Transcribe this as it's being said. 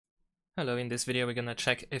Hello, in this video we're gonna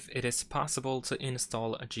check if it is possible to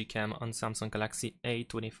install a GCam on Samsung Galaxy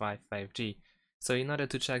A25 5G. So in order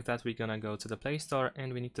to check that, we're gonna go to the Play Store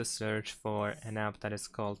and we need to search for an app that is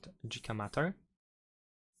called GCam.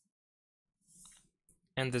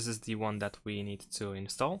 And this is the one that we need to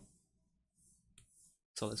install.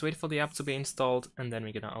 So let's wait for the app to be installed and then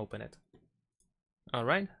we're gonna open it.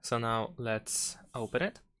 Alright, so now let's open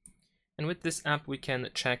it. And with this app we can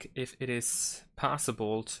check if it is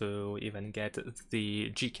possible to even get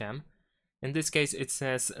the GCam. In this case it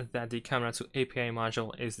says that the camera to API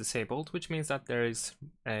module is disabled, which means that there is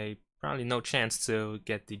probably no chance to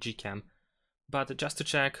get the GCam. But just to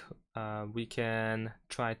check, we can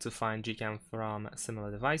try to find GCam from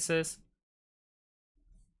similar devices.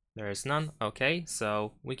 There is none. Okay,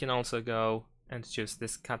 so we can also go and choose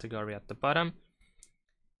this category at the bottom.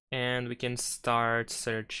 And we can start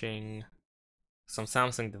searching some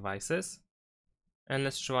Samsung devices. And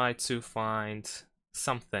let's try to find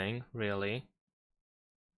something, really.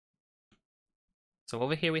 So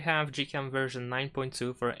over here we have GCam version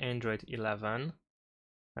 9.2 for Android 11.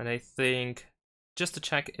 And I think, just to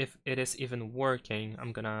check if it is even working,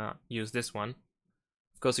 I'm gonna use this one.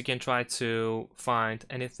 Of course, you can try to find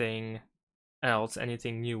anything else,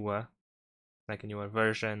 anything newer, like a newer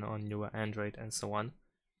version on newer Android and so on.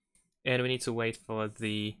 And we need to wait for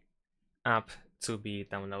the app to be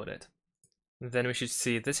downloaded. Then we should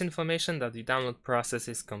see this information that the download process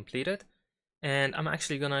is completed. And I'm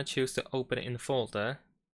actually gonna choose to open it in folder.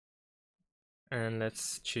 And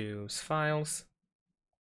let's choose files.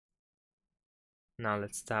 Now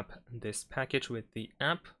let's tap this package with the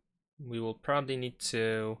app. We will probably need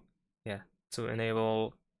to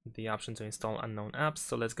enable the option to install unknown apps.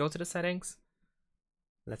 So let's go to the settings.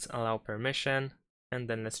 Let's allow permission. And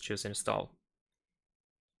then let's choose install.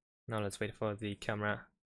 Now let's wait for the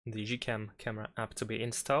GCam camera app to be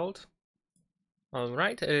installed.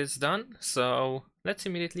 Alright, it is done. So let's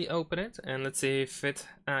immediately open it and let's see if it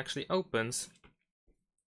actually opens.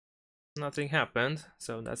 Nothing happened,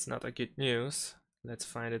 so that's not a good news. Let's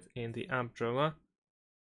find it in the app drawer.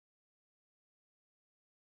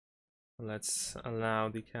 Let's allow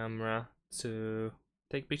the camera to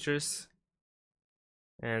take pictures.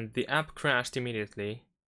 And the app crashed immediately,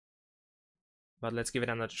 but let's give it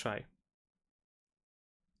another try.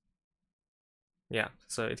 Yeah,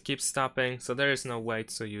 so it keeps stopping, so there is no way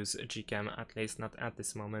to use GCam, at least not at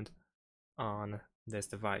this moment, on this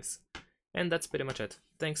device. And that's pretty much it.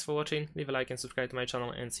 Thanks for watching, leave a like and subscribe to my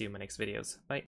channel, and see you in my next videos. Bye!